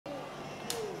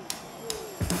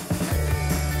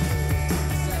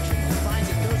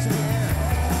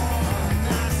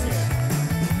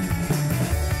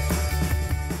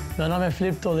Meu nome é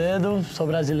Filipe Toledo, sou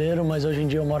brasileiro, mas hoje em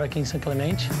dia eu moro aqui em São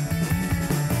Clemente.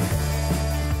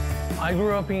 I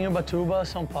grew up in Ubatuba,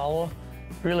 São Paulo,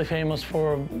 really famous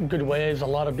for good waves, a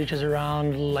lot of beaches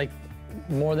around, like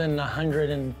more than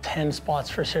 110 spots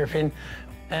for surfing.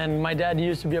 And my dad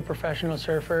used to be a professional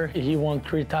surfer. He won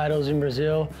 3 titles in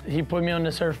Brazil. He put me on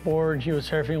the surfboard. He was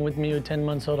surfing with me at 10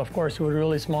 months old. Of course, it was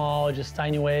really small, just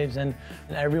tiny waves, and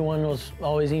everyone was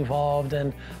always involved,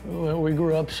 and we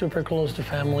grew up super close to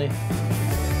family.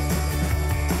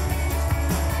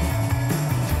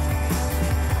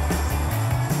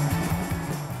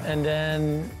 And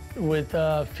then with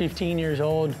 15 years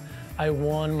old, I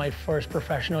won my first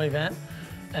professional event.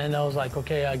 And I was like,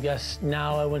 okay, I guess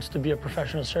now I want to be a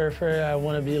professional surfer. I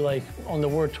want to be like on the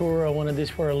world tour. I wanted this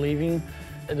for a living.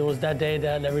 It was that day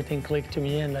that everything clicked to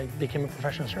me and I became a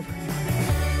professional surfer.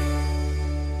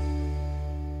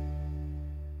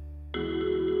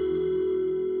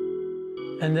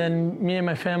 And then me and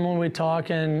my family, we talked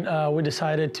and we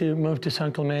decided to move to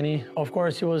San Clemente. Of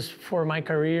course, it was for my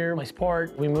career, my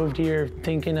sport. We moved here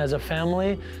thinking as a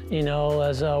family, you know,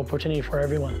 as an opportunity for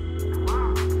everyone.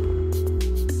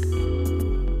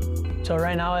 So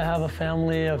right now I have a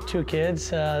family of 2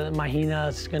 kids. Mahina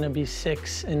is gonna be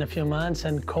 6 in a few months,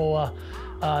 and Koa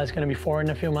is gonna be 4 in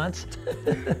a few months.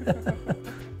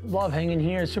 Love hanging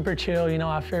here, super chill, you know,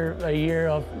 after a year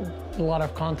of a lot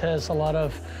of contests, a lot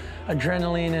of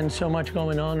adrenaline and so much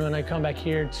going on. When I come back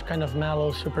here, it's kind of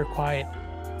mellow, super quiet.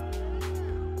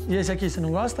 E esse aqui, você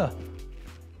não gosta?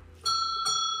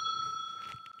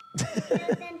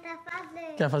 Quero tentar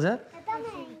fazer. Quer fazer? Eu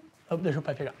também. Deixa o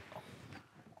pai pegar.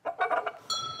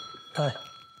 Hi.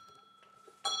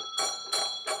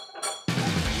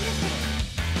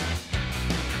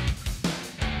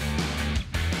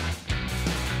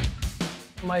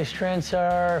 My strengths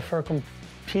are for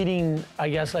competing, I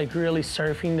guess, like really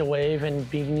surfing the wave and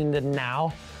being in the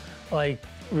now, like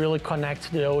really connect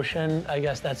to the ocean. I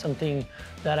guess that's something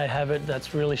that I have it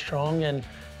that's really strong, and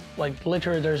like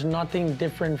literally there's nothing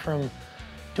different from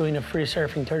doing a free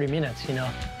surfing 30 minutes, you know?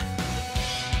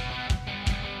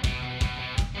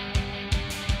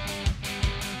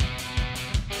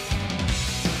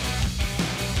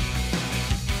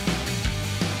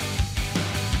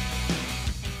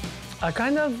 I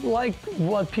kind of like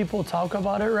what people talk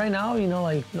about it right now, you know,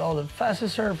 like, oh, the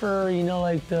fastest surfer, you know,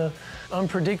 like the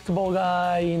unpredictable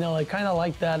guy, you know, like kind of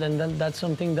like that, and that's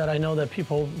something that I know that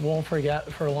people won't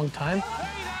forget for a long time.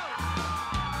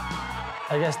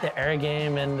 I guess the air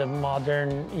game and the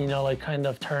modern, you know, like kind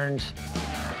of turns.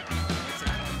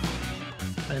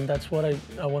 And that's what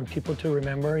I want people to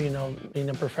remember, you know, being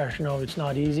a professional, it's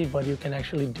not easy, but you can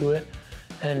actually do it.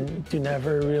 And to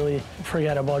never really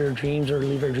forget about your dreams or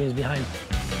leave your dreams behind.